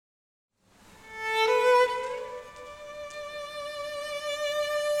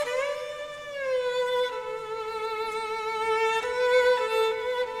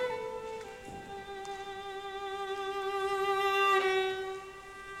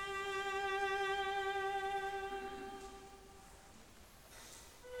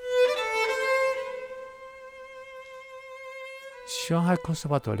Shanghai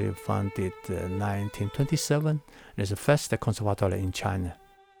Conservatory founded 1927. It's the first conservatory in China.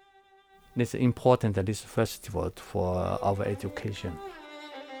 It's important this festival for our education.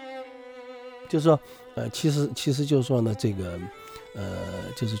 就是说，其实就是说呢，这个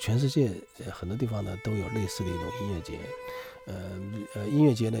就是全世界很多地方呢都有类似的一种音乐节。音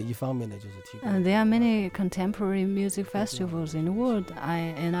乐节呢，一方面呢就是提供。There are many contemporary music festivals in the world.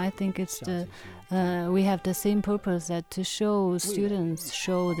 I think it's we have the same purpose that to show students,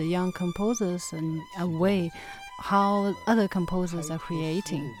 show the young composers in a way how other composers are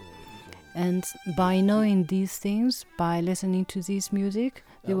creating. And by knowing these things, by listening to this music,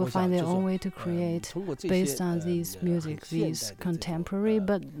 they will find their own way to create based on this music, this contemporary.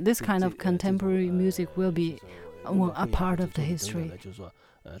 But this kind of contemporary music will be a part of the history. 就是说，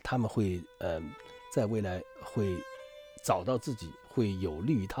他们会在未来会找到自己会有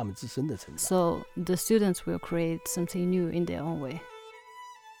利于他们自身的成长。So the students will create something new in their own way.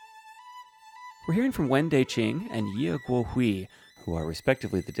 We're hearing from Wen Deiqing and Ye Guohui, who are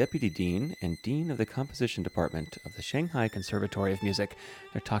respectively the Deputy Dean and Dean of the Composition Department of the Shanghai Conservatory of Music.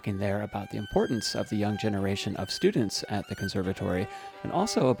 They're talking there about the importance of the young generation of students at the conservatory, and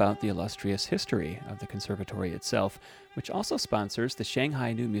also about the illustrious history of the conservatory itself, which also sponsors the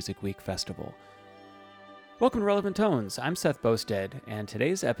Shanghai New Music Week Festival. Welcome to Relevant Tones. I'm Seth Bosted, and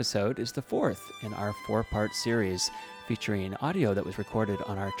today's episode is the fourth in our four-part series featuring audio that was recorded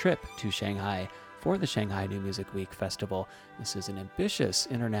on our trip to Shanghai for the Shanghai New Music Week Festival. This is an ambitious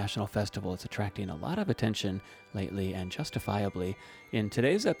international festival. It's attracting a lot of attention lately, and justifiably. In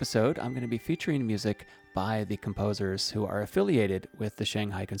today's episode, I'm going to be featuring music by the composers who are affiliated with the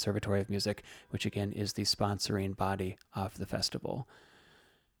Shanghai Conservatory of Music, which again is the sponsoring body of the festival.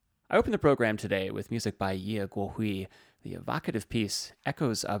 I open the program today with music by Ye Guohui, the evocative piece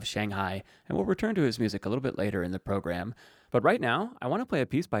Echoes of Shanghai, and we'll return to his music a little bit later in the program. But right now, I want to play a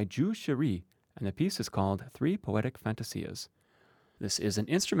piece by Zhu Shiri, and the piece is called Three Poetic Fantasias. This is an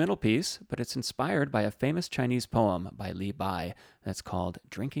instrumental piece, but it's inspired by a famous Chinese poem by Li Bai that's called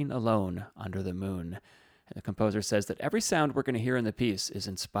Drinking Alone Under the Moon. And the composer says that every sound we're going to hear in the piece is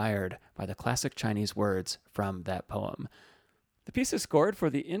inspired by the classic Chinese words from that poem. The piece is scored for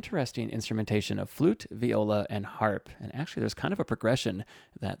the interesting instrumentation of flute, viola, and harp. And actually, there's kind of a progression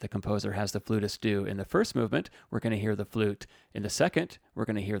that the composer has the flutist do. In the first movement, we're going to hear the flute. In the second, we're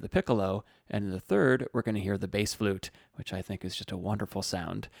going to hear the piccolo. And in the third, we're going to hear the bass flute, which I think is just a wonderful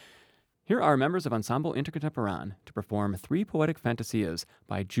sound. Here are members of Ensemble Intercontemporain to perform Three Poetic Fantasias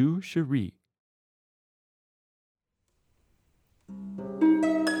by Zhu Shiri.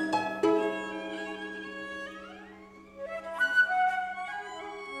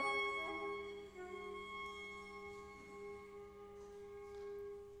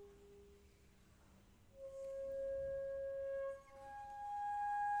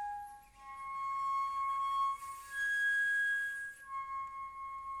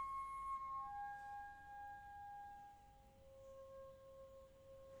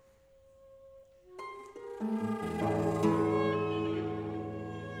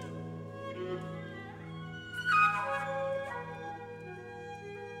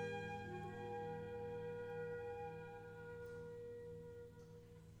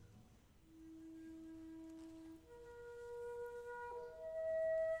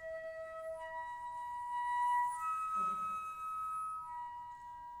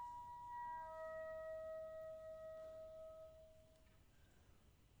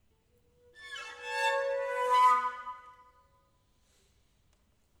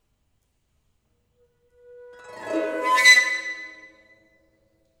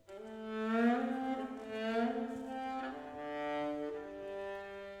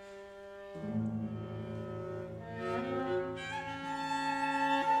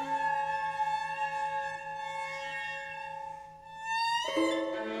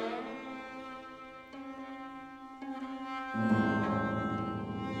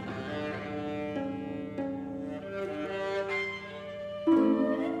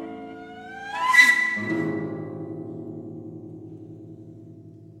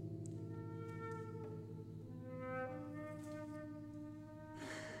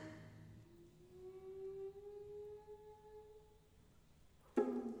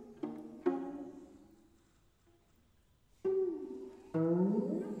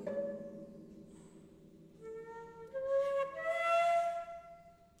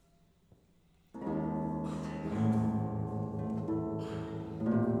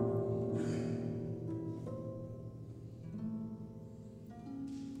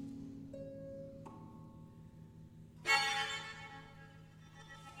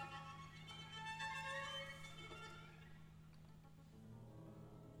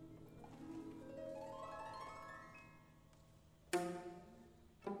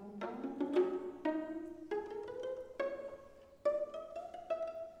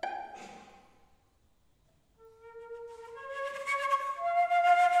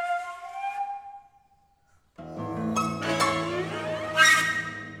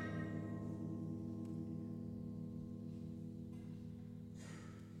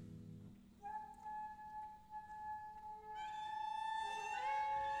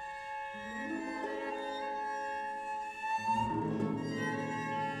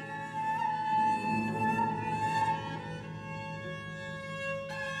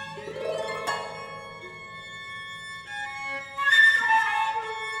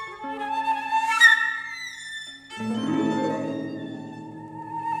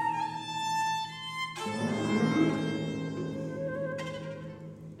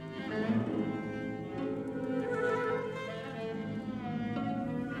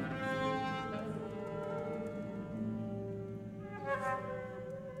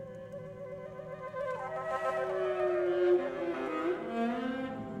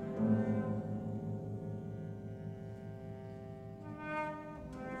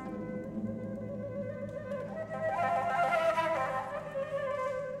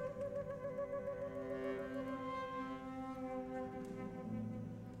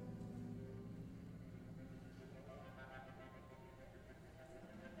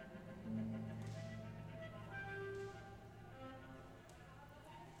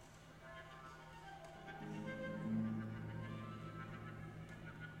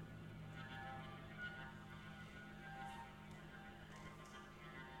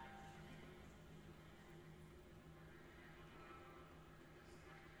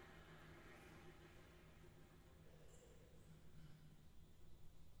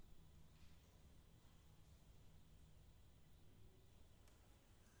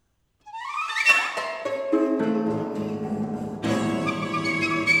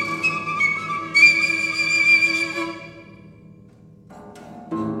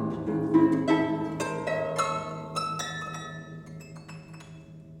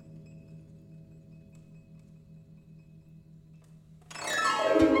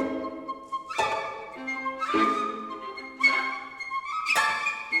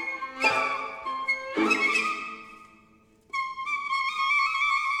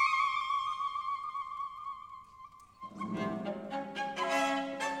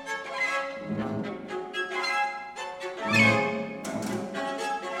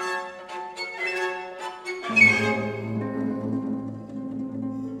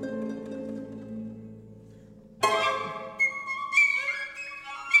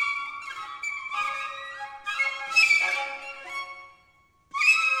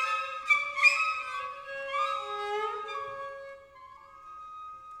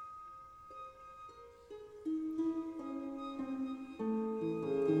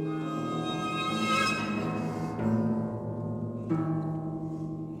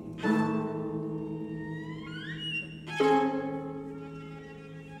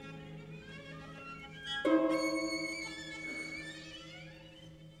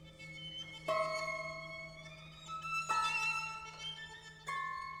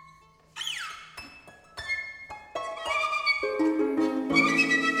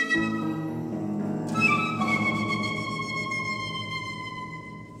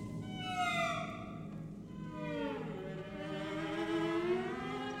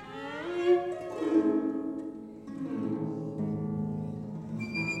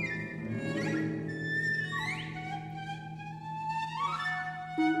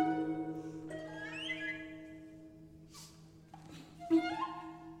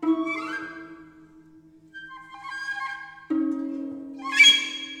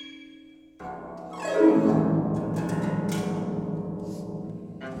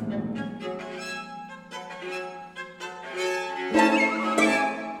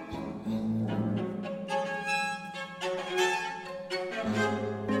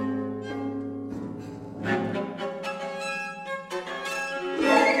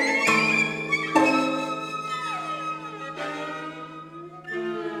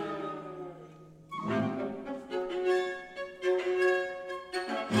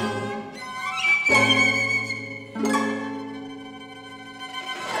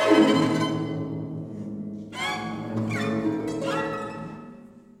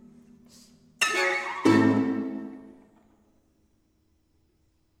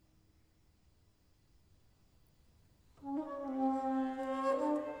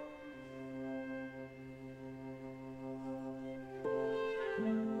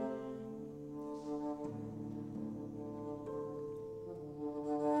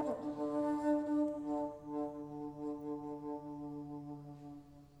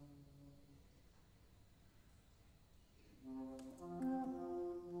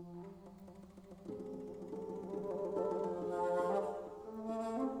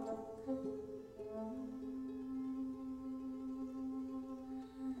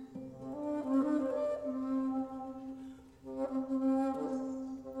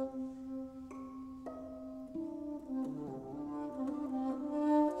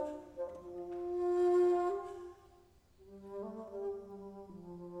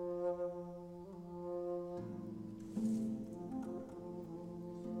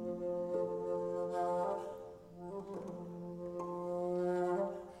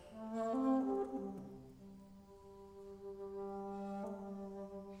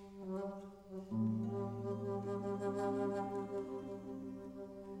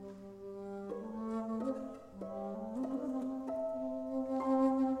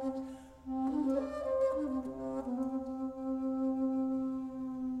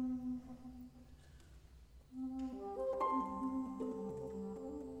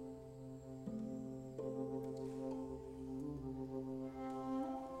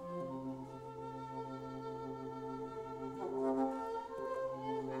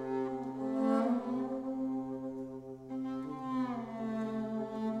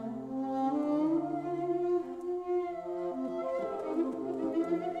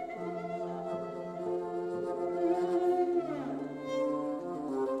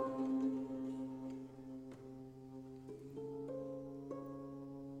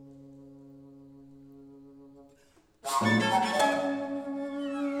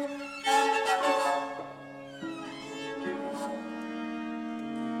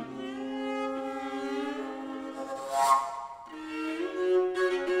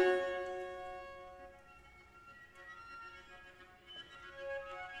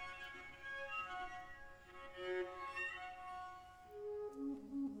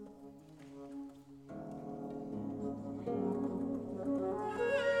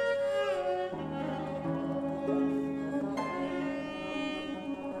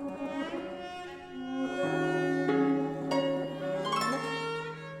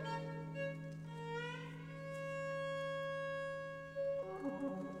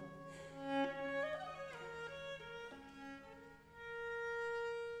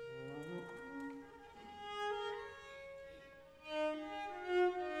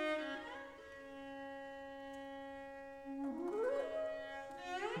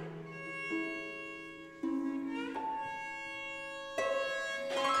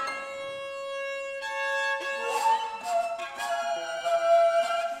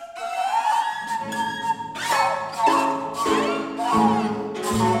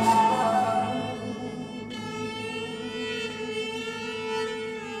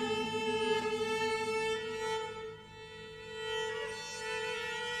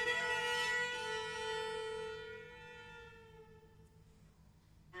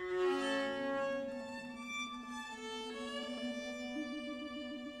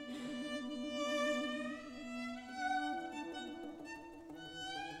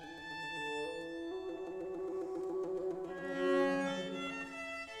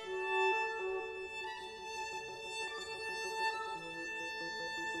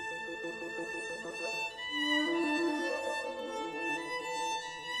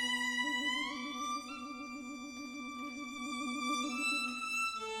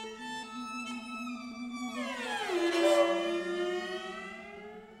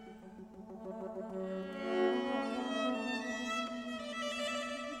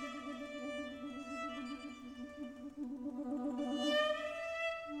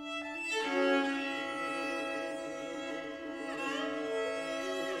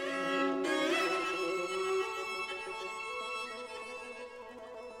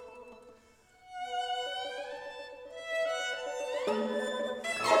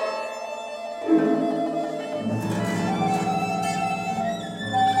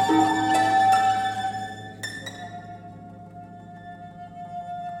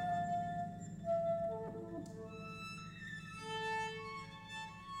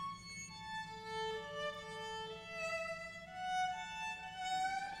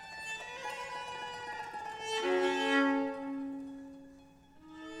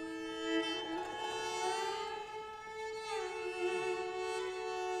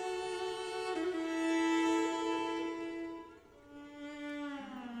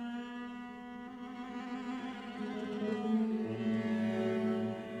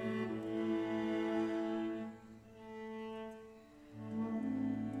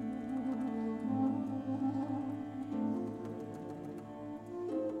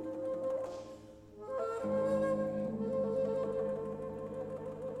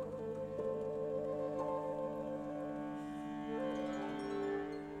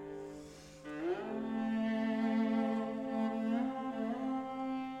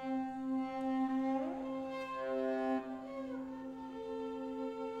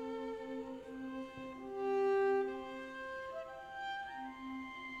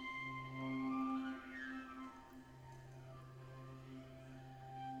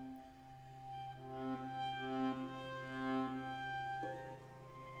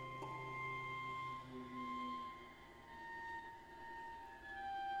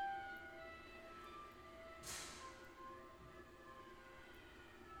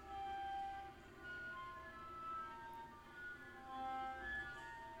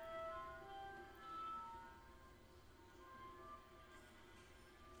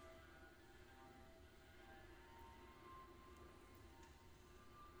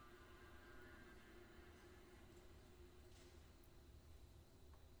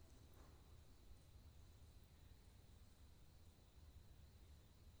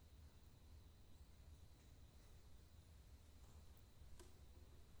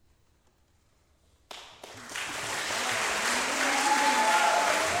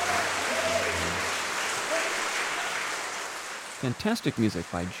 Fantastic music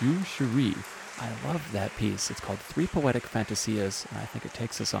by Zhu Shiri. I love that piece. It's called Three Poetic Fantasias, and I think it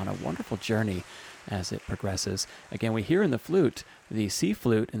takes us on a wonderful journey as it progresses. Again, we hear in the flute, the C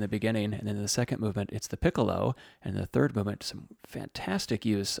flute in the beginning, and then in the second movement, it's the piccolo, and in the third movement, some fantastic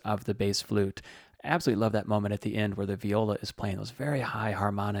use of the bass flute. Absolutely love that moment at the end where the viola is playing those very high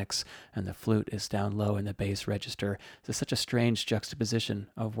harmonics and the flute is down low in the bass register. It's such a strange juxtaposition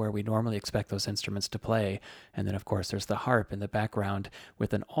of where we normally expect those instruments to play. And then, of course, there's the harp in the background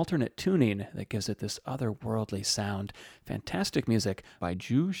with an alternate tuning that gives it this otherworldly sound. Fantastic music by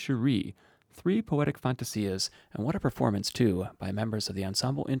Zhu Shiri. Three Poetic Fantasias, and what a performance, too, by members of the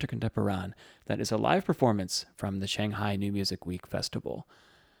Ensemble Intercontemporain. That is a live performance from the Shanghai New Music Week Festival.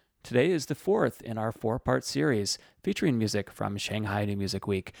 Today is the fourth in our four-part series featuring music from Shanghai New Music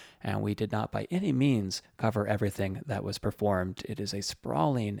Week, and we did not by any means cover everything that was performed. It is a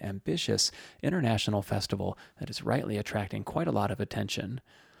sprawling, ambitious international festival that is rightly attracting quite a lot of attention.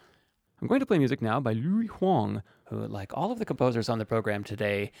 I'm going to play music now by Liu Huang, who, like all of the composers on the program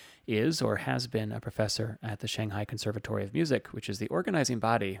today, is or has been a professor at the Shanghai Conservatory of Music, which is the organizing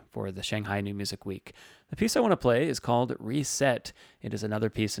body for the Shanghai New Music Week. The piece I want to play is called Reset. It is another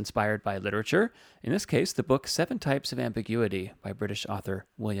piece inspired by literature, in this case, the book 7 Types of Ambiguity by British author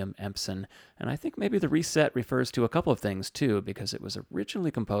William Empson. And I think maybe the reset refers to a couple of things, too, because it was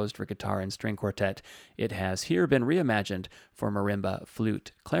originally composed for guitar and string quartet. It has here been reimagined for marimba,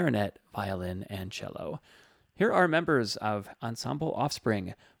 flute, clarinet, violin, and cello. Here are members of Ensemble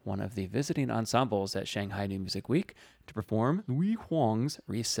Offspring, one of the visiting ensembles at Shanghai New Music Week, to perform Liu Huang's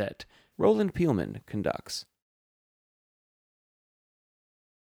Reset. Roland Peelman conducts.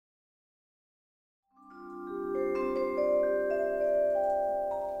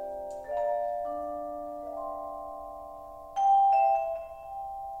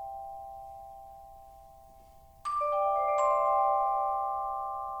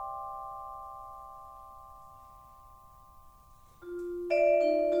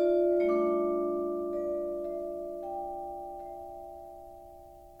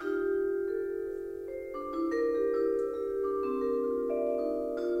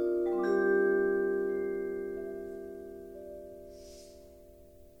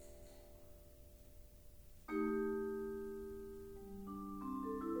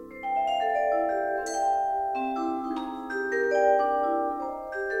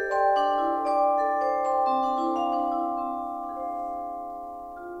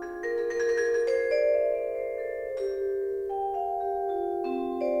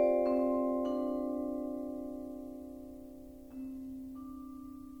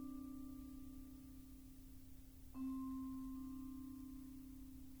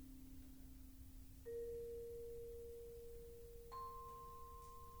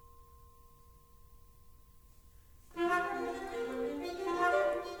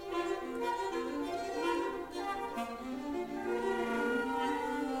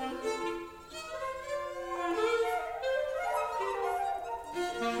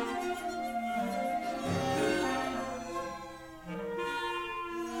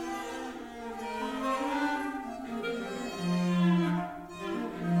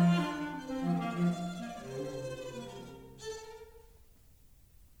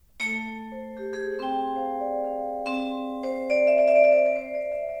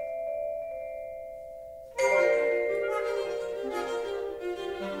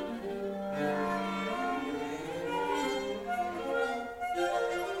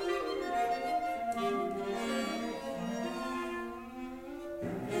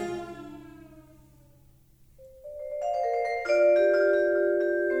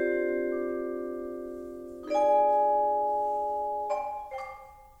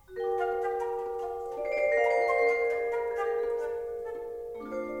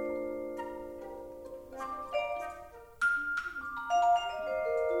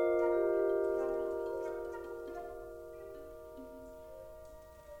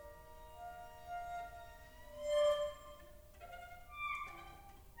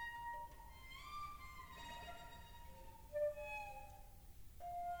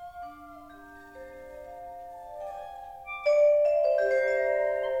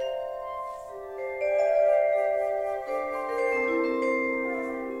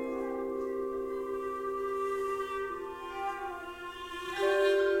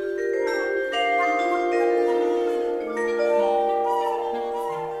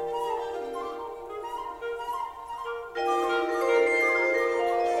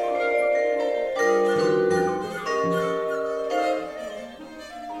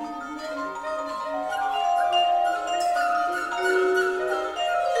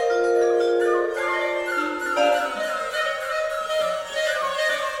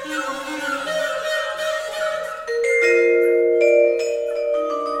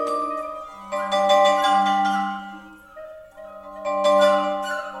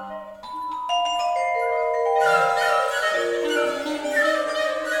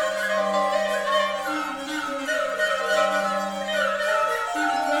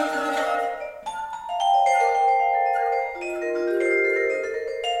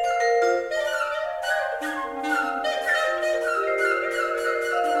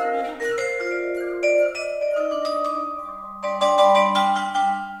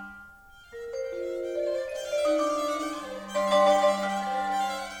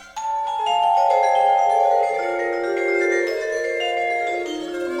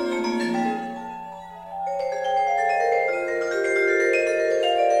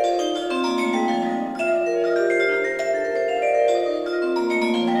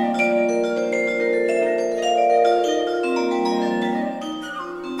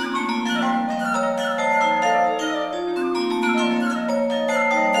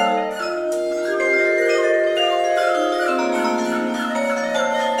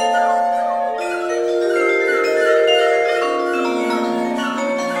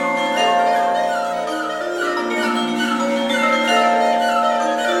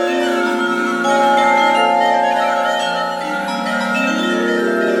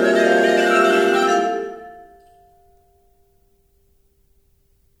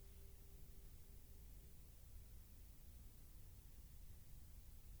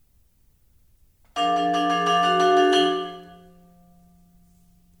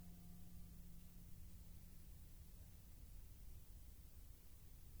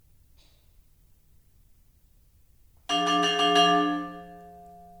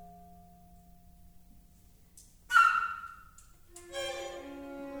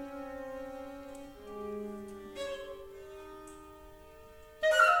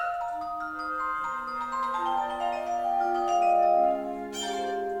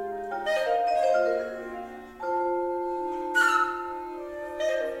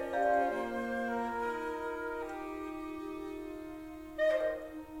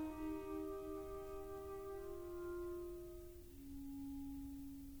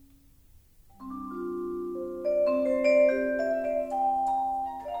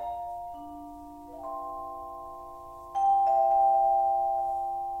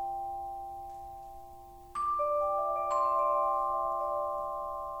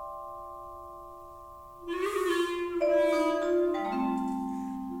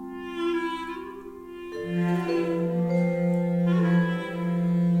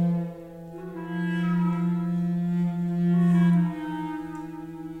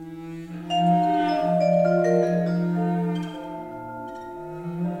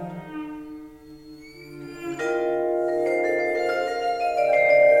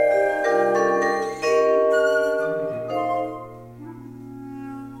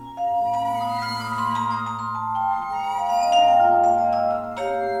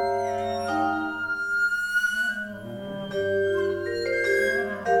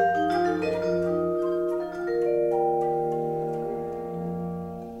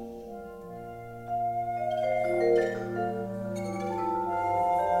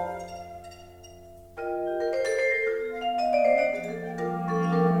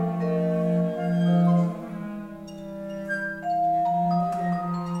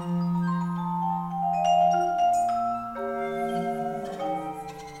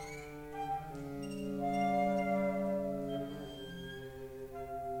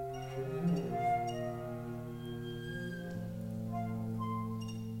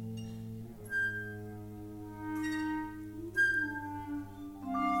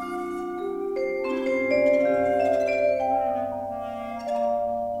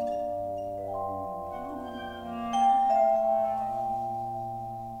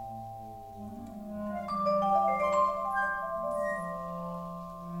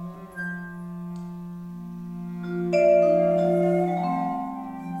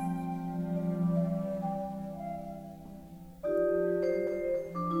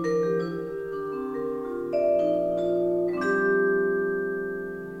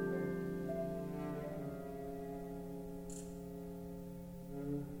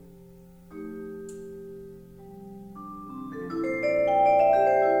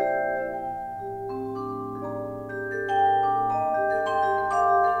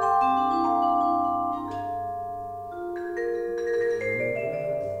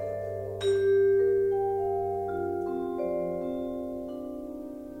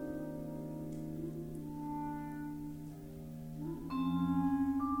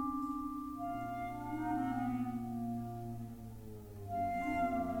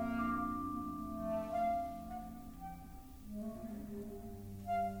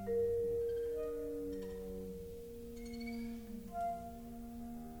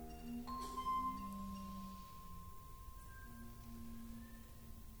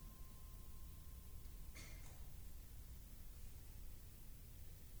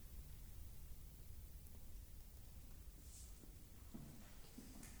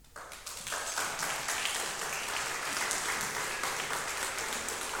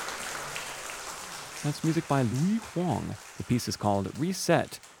 That's music by Louis Huang. The piece is called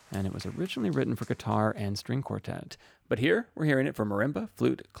Reset, and it was originally written for guitar and string quartet. But here, we're hearing it for marimba,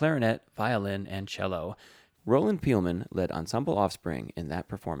 flute, clarinet, violin, and cello. Roland Peelman led Ensemble Offspring in that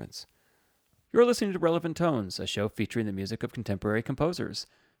performance. You're listening to Relevant Tones, a show featuring the music of contemporary composers.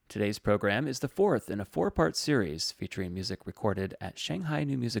 Today's program is the fourth in a four-part series featuring music recorded at Shanghai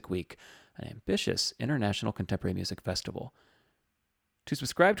New Music Week, an ambitious international contemporary music festival. To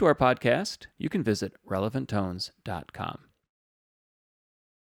subscribe to our podcast, you can visit relevanttones.com.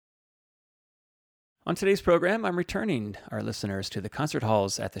 On today's program, I'm returning our listeners to the concert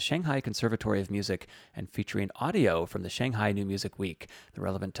halls at the Shanghai Conservatory of Music and featuring audio from the Shanghai New Music Week. The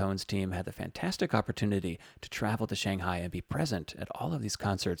Relevant Tones team had the fantastic opportunity to travel to Shanghai and be present at all of these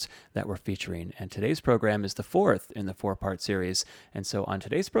concerts that we're featuring. And today's program is the fourth in the four-part series. And so on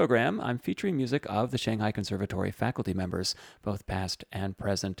today's program, I'm featuring music of the Shanghai Conservatory faculty members, both past and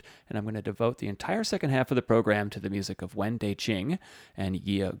present. And I'm going to devote the entire second half of the program to the music of Wen Deiqing and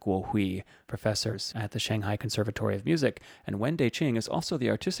Ye Guohui, professors at the Shanghai Conservatory of Music, and Wen Deiqing is also the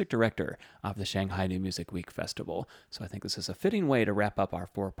artistic director of the Shanghai New Music Week Festival. So I think this is a fitting way to wrap up our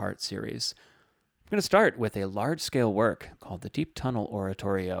four-part series. I'm going to start with a large-scale work called The Deep Tunnel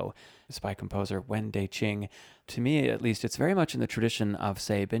Oratorio. It's by composer Wen Deiqing. To me, at least, it's very much in the tradition of,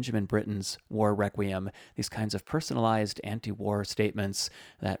 say, Benjamin Britten's War Requiem, these kinds of personalized anti-war statements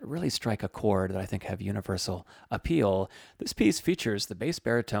that really strike a chord that I think have universal appeal. This piece features the bass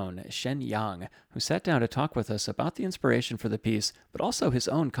baritone Shen Yang, who sat down to talk with us about the inspiration for the piece, but also his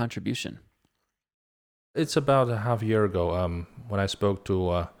own contribution. It's about a half year ago when I spoke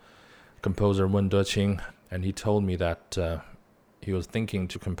to composer Wen Deiqing, and he told me that he was thinking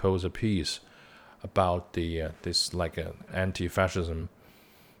to compose a piece about this anti-fascism,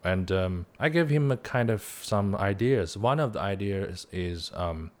 and I gave him a kind of some ideas. One of the ideas is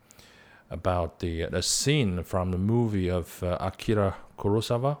about the scene from the movie of Akira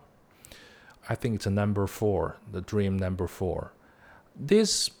Kurosawa. I think it's a number 4, the Dream Number 4.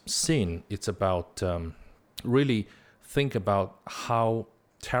 This scene, it's about really think about how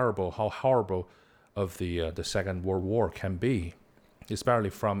terrible, how horrible of the Second World War can be,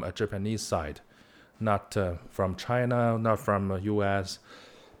 especially from a Japanese side, not from China, not from U.S.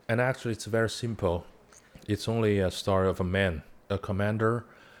 And actually, it's very simple. It's only a story of a man, a commander,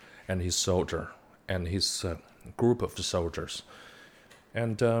 and his soldier, and his group of the soldiers.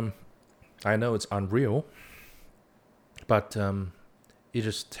 And I know it's unreal, but it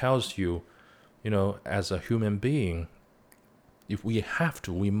just tells you, as a human being, if we have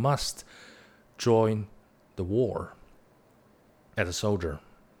to, we must join the war as a soldier.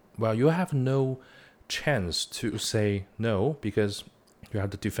 Well, you have no chance to say no, because you have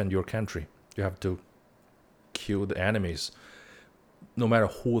to defend your country. You have to kill the enemies, no matter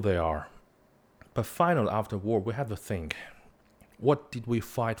who they are. But finally, after war, we have to think, what did we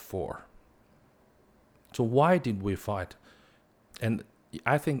fight for? So why did we fight? And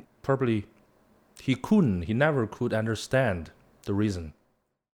I think probably he never could understand the reason.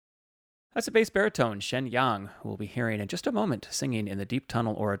 That's a bass baritone, Shen Yang, who we'll be hearing in just a moment singing in the Deep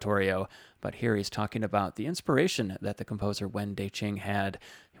Tunnel Oratorio. But here he's talking about the inspiration that the composer Wen Deiqing had.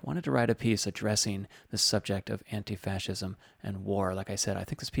 He wanted to write a piece addressing the subject of anti-fascism and war. Like I said, I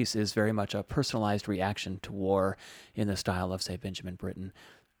think this piece is very much a personalized reaction to war in the style of, say, Benjamin Britten.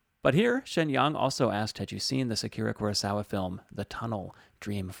 But here, Shen Yang also asked, had you seen the Akira Kurosawa film, The Tunnel,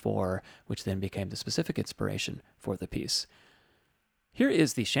 Dream 4, which then became the specific inspiration for the piece. Here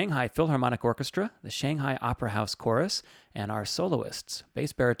is the Shanghai Philharmonic Orchestra, the Shanghai Opera House Chorus, and our soloists,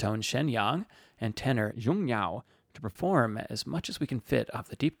 bass baritone Shen Yang and tenor Zhong Yao, to perform as much as we can fit of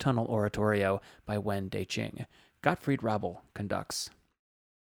the Deep Tunnel Oratorio by Wen Deiqing. Gottfried Rabel conducts.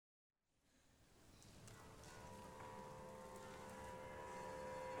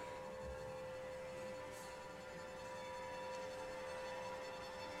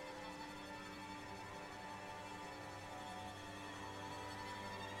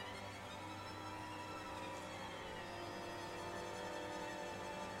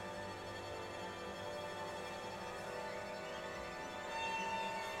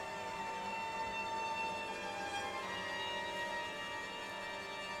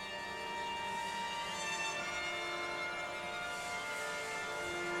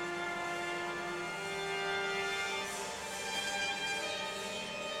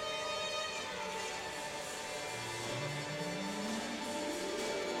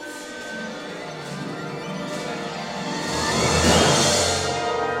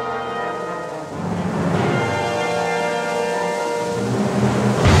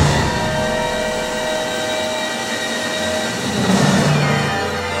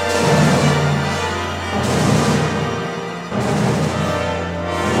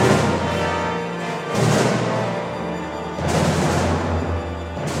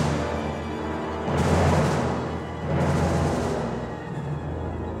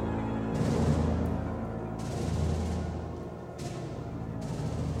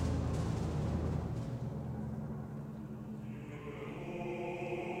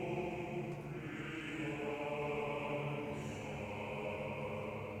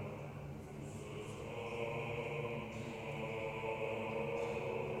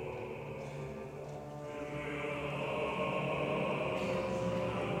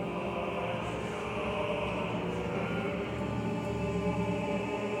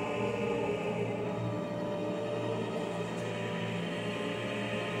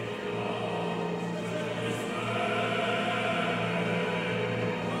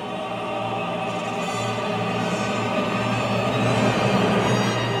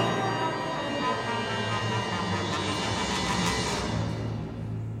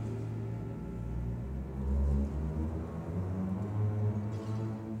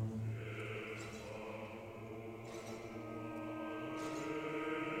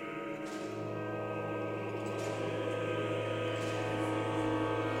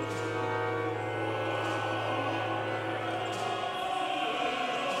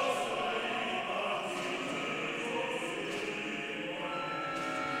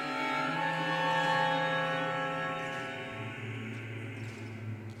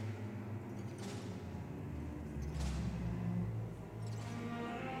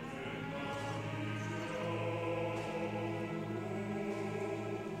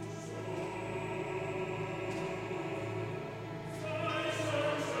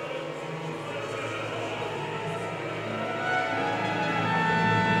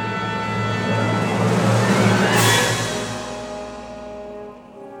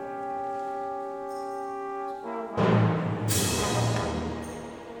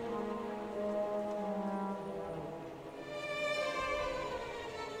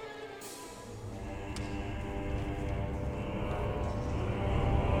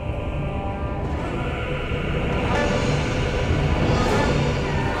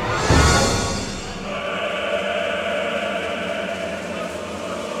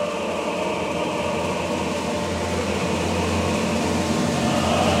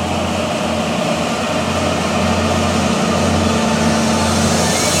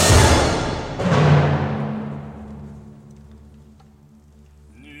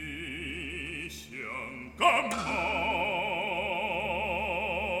 干嘛？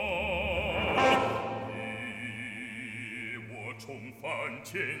你我重返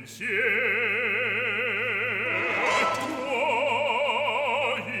前线，我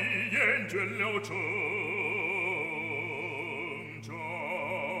已厌倦了征战，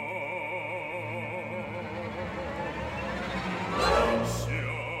想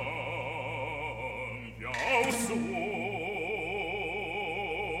要死我。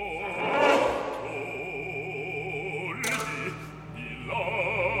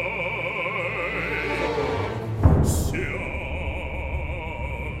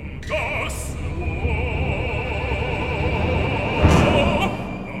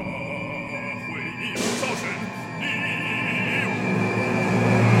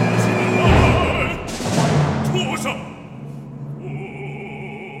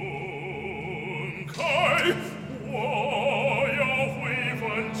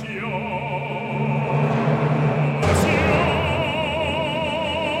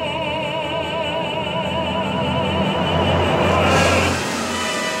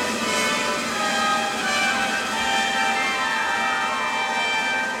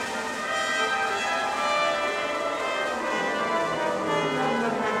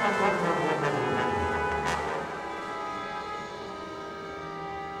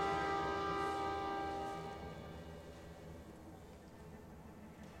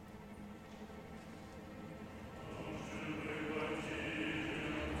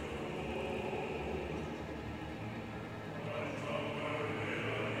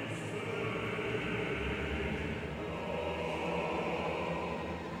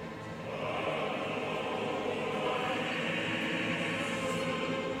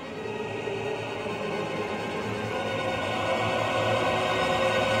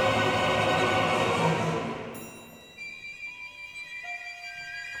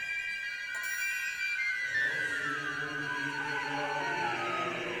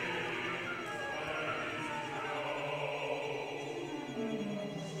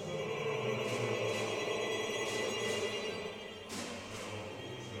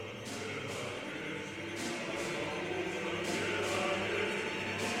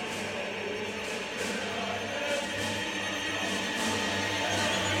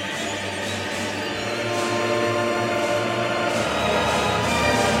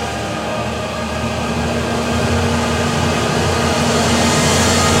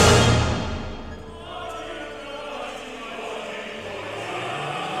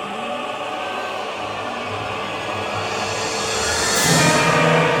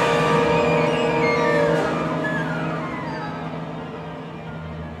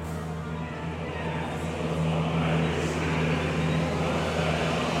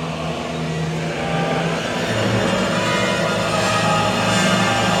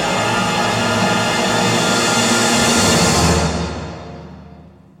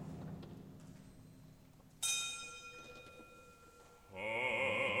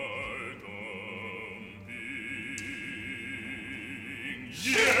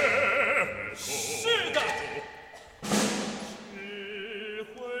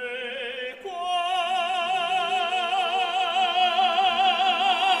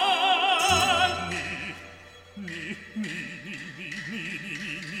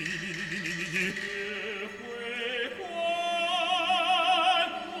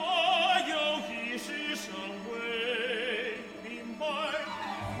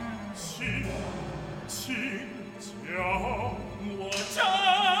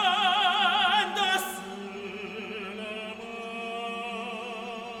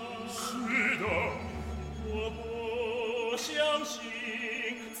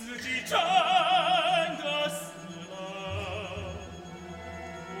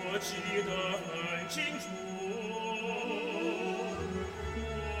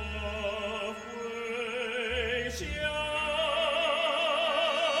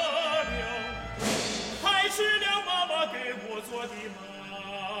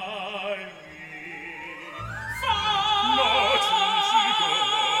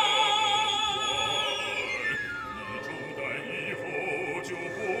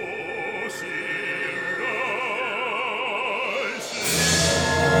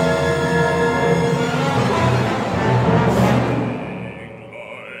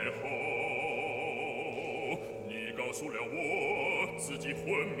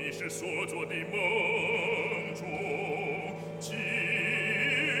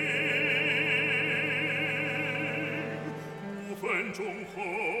钟后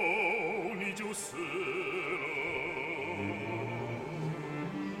你就死了，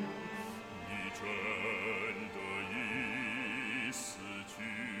你真的已死去，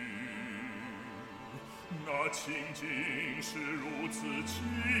那情景是如此清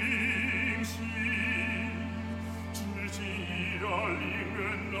晰，至今依然令人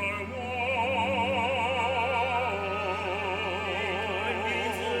难忘。你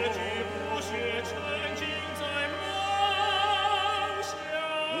自己不学沉浸在梦想，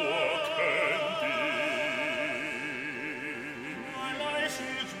我肯定，原来是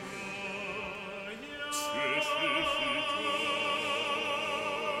这样，确实是这样。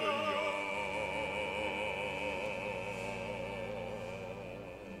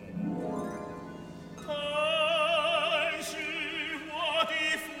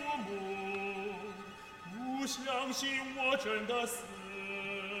相信我真的死了。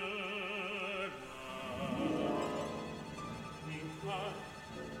您看，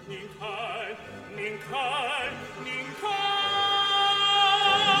您看，您看，您看，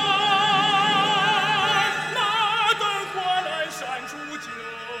那灯火阑珊处就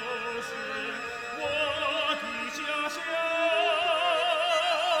是我的家乡。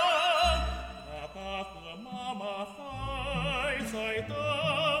爸爸和妈妈还在等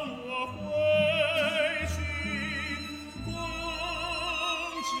我回去。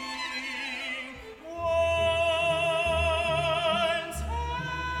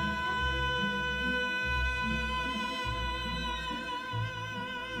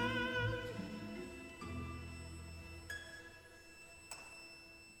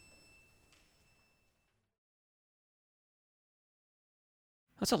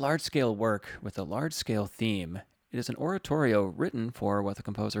That's a large-scale work with a large-scale theme. It is an oratorio written for what the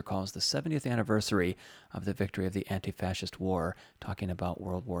composer calls the 70th anniversary of the victory of the anti-fascist war, talking about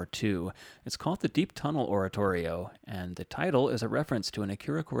World War II. It's called the Deep Tunnel Oratorio, and the title is a reference to an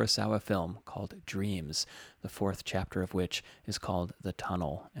Akira Kurosawa film called Dreams, the fourth chapter of which is called The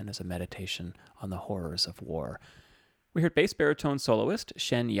Tunnel and is a meditation on the horrors of war. We heard bass baritone soloist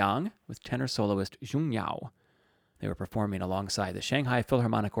Shen Yang with tenor soloist Zhong Yao. They were performing alongside the Shanghai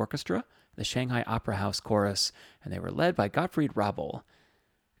Philharmonic Orchestra, the Shanghai Opera House Chorus, and they were led by Gottfried Rabel.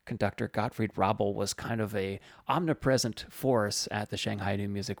 Conductor Gottfried Rabel was kind of a omnipresent force at the Shanghai New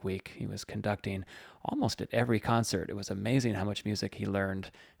Music Week. He was conducting almost at every concert. It was amazing how much music he learned,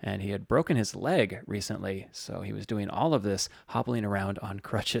 and he had broken his leg recently, so he was doing all of this hobbling around on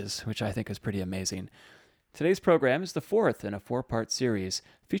crutches, which I think is pretty amazing. Today's program is the fourth in a four-part series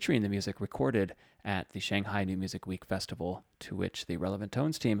featuring the music recorded at the Shanghai New Music Week Festival, to which the Relevant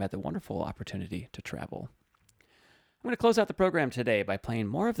Tones team had the wonderful opportunity to travel. I'm going to close out the program today by playing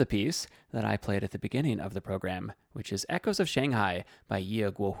more of the piece that I played at the beginning of the program, which is Echoes of Shanghai by Ye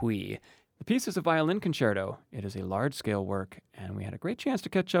Guohui. The piece is a violin concerto. It is a large-scale work, and we had a great chance to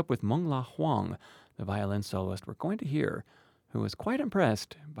catch up with Meng-La Huang, the violin soloist we're going to hear, who was quite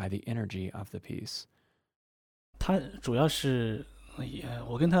impressed by the energy of the piece. 他主要是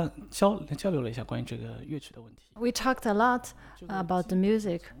我跟他交流了一下关于这个乐曲的问题。 We talked a lot about the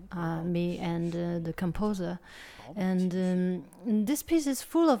music, me and the composer, and this piece is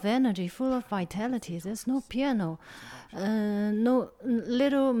full of energy, full of vitality. There's no piano, no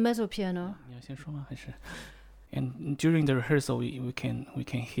little mezzo piano. 你要先说吗？还是 And during the rehearsal, we can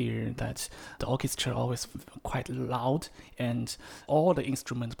hear that the orchestra always quite loud, and all the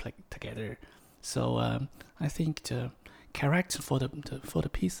instruments play together. So I think the character for the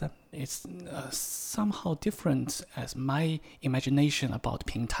piece is somehow different as my imagination about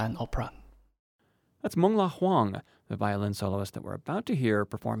Pingtan opera. That's Meng-La Huang, the violin soloist that we're about to hear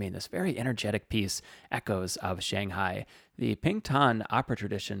performing this very energetic piece, Echoes of Shanghai. The Pingtan opera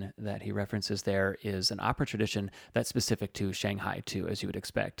tradition that he references there is an opera tradition that's specific to Shanghai too, as you would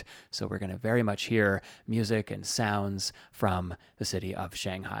expect. So we're going to very much hear music and sounds from the city of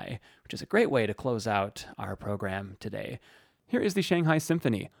Shanghai, which is a great way to close out our program today. Here is the Shanghai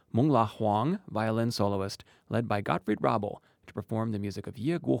Symphony, Meng-La Huang, violin soloist, led by Gottfried Rabel, to perform the music of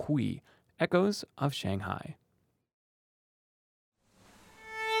Ye Guohui, Echoes of Shanghai.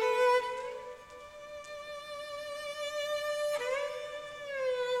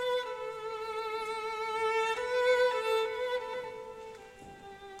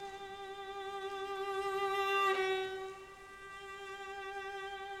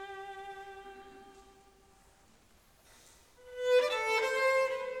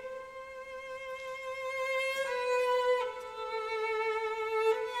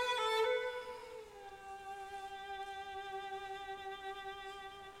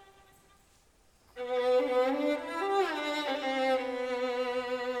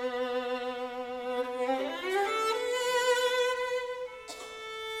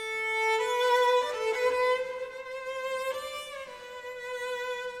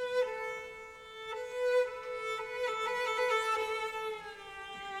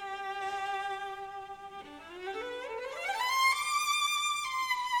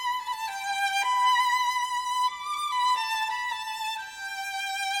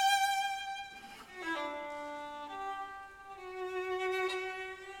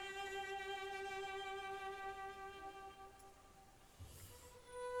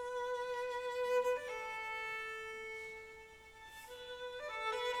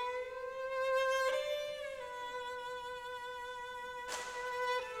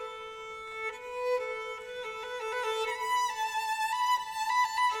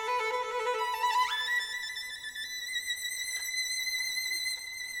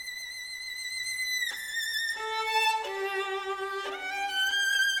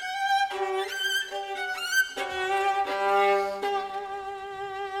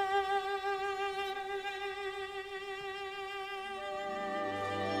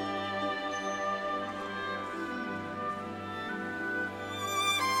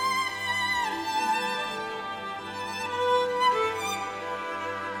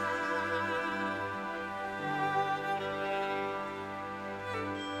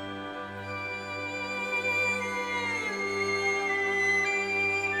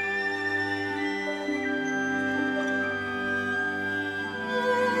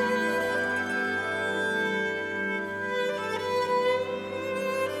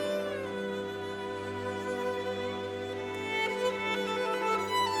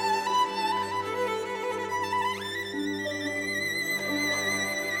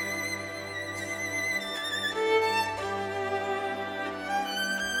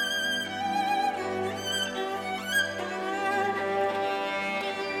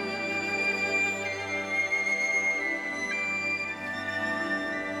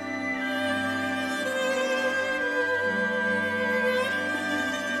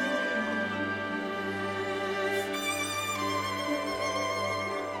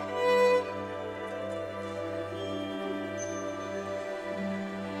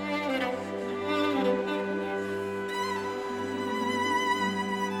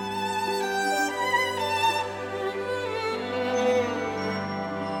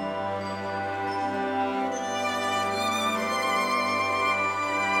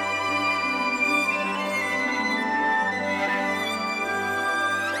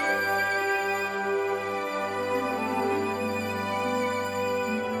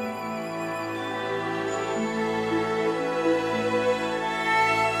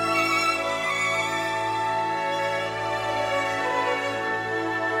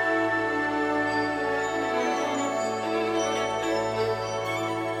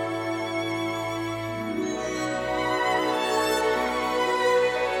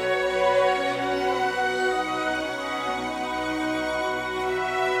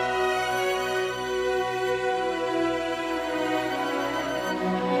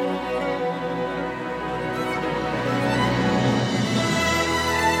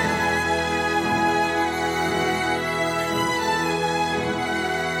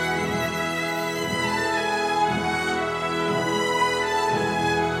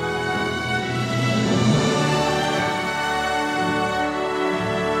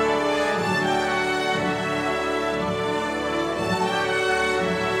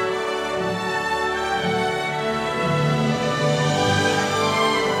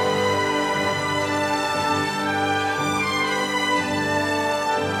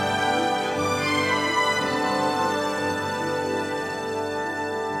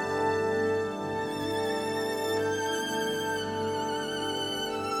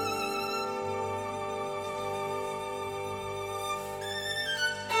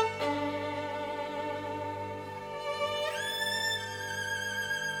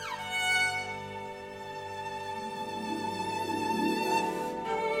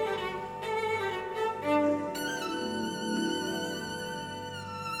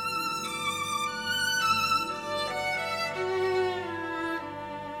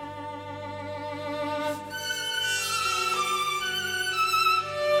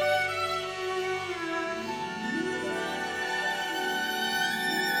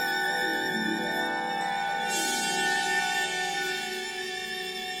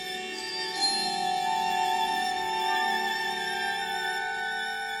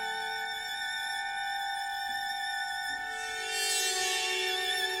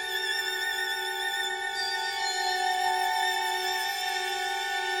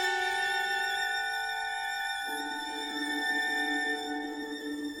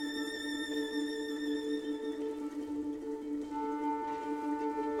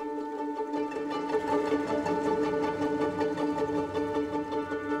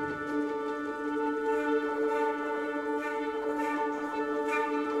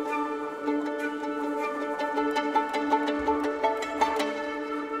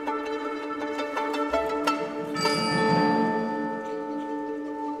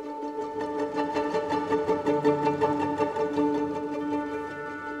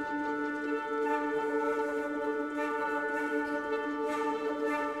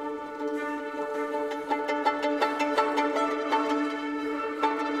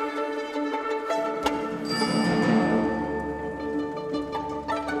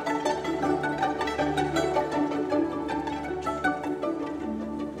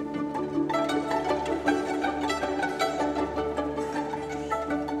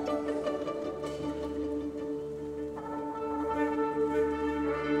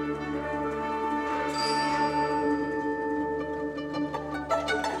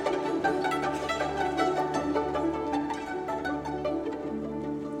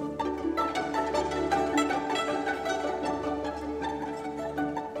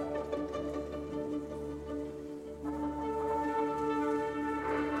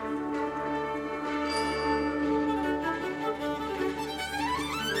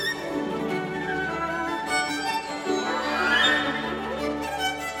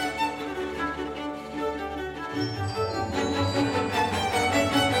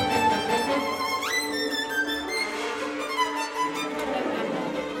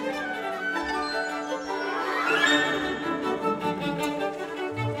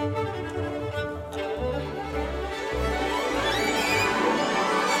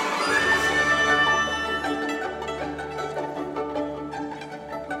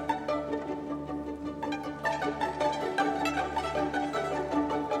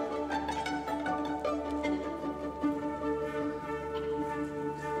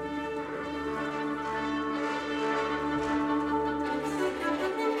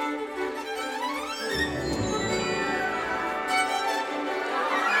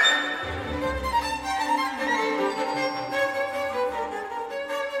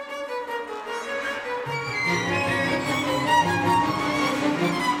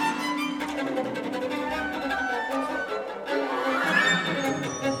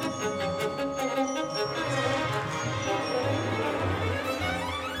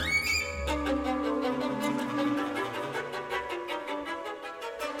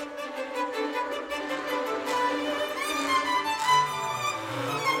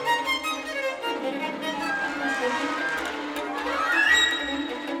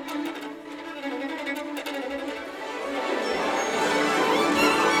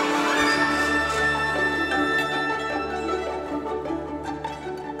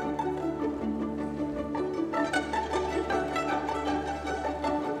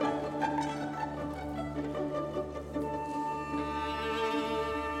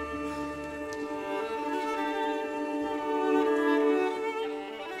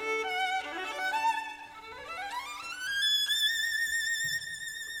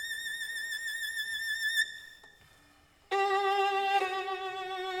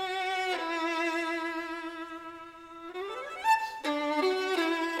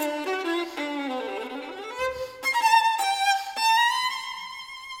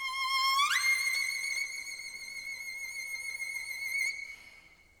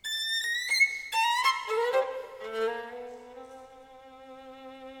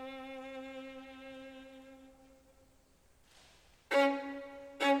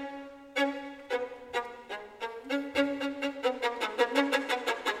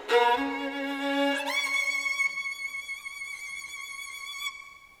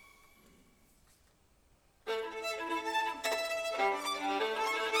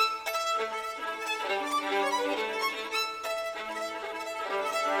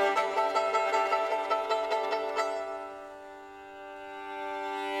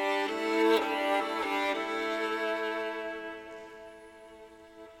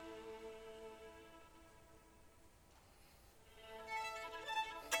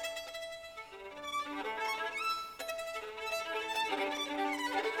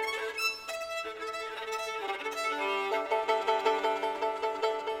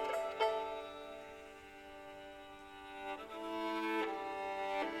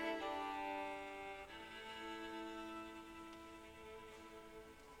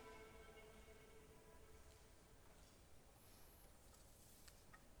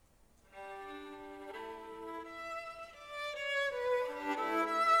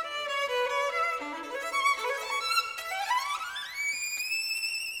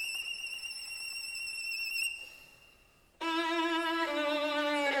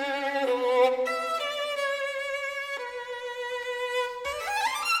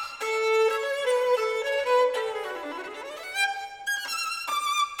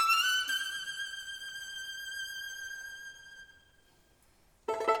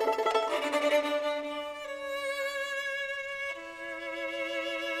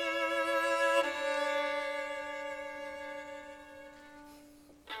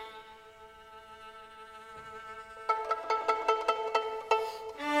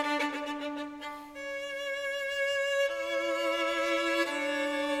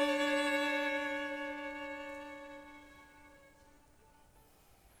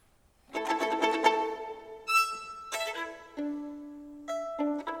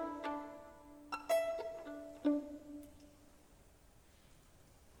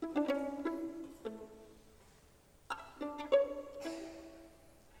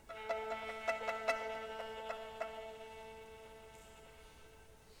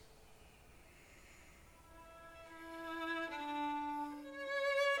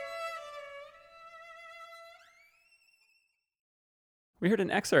 We heard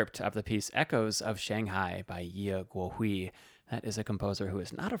an excerpt of the piece Echoes of Shanghai by Ye Guohui. That is a composer who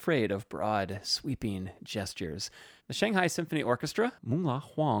is not afraid of broad, sweeping gestures. The Shanghai Symphony Orchestra, Mula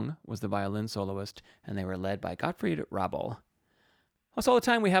Huang, was the violin soloist, and they were led by Gottfried Rabel. That's all the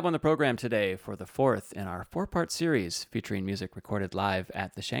time we have on the program today for the fourth in our four-part series featuring music recorded live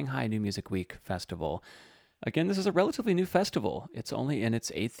at the Shanghai New Music Week Festival. Again, this is a relatively new festival. It's only in its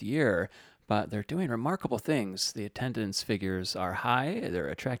 8th year, but they're doing remarkable things. The attendance figures are high. They're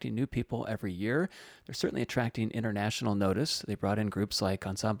attracting new people every year. They're certainly attracting international notice. They brought in groups like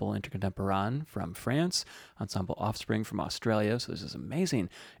Ensemble Intercontemporain from France, Ensemble Offspring from Australia, so there's this amazing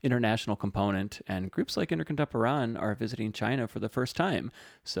international component, and groups like Intercontemporain are visiting China for the first time,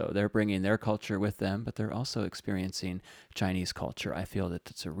 so they're bringing their culture with them, but they're also experiencing Chinese culture. I feel that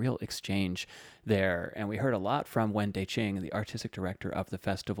it's a real exchange there, and we heard a lot from Wen Deiqing, the artistic director of the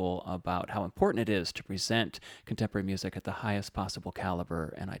festival, about how important it is to present contemporary music at the highest possible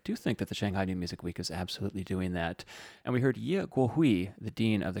caliber, and I do think that the Shanghai New Music Week is absolutely doing that. And we heard Ye Guohui, the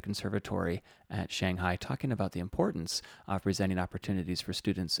dean of the conservatory at Shanghai, talking about the importance of presenting opportunities for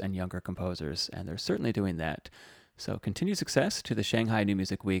students and younger composers, and they're certainly doing that. So continued success to the Shanghai New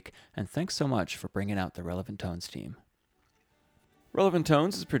Music Week, and thanks so much for bringing out the Relevant Tones team. Relevant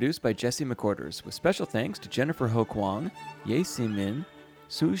Tones is produced by Jesse McQuarters, with special thanks to Jennifer Ho Kwang, Ye Ximin,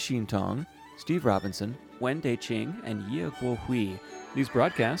 Su Xintong, Steve Robinson, Wen Deiqing, and Ye Guohui. These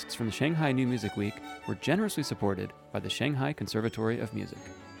broadcasts from the Shanghai New Music Week were generously supported by the Shanghai Conservatory of Music.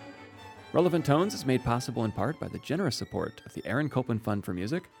 Relevant Tones is made possible in part by the generous support of the Aaron Copland Fund for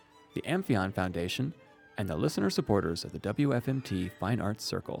Music, the Amphion Foundation, and the listener supporters of the WFMT Fine Arts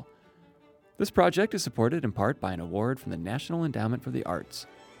Circle. This project is supported in part by an award from the National Endowment for the Arts.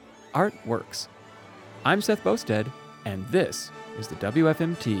 Art Works. I'm Seth Bosted, and this is the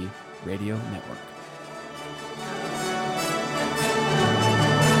WFMT Radio Network.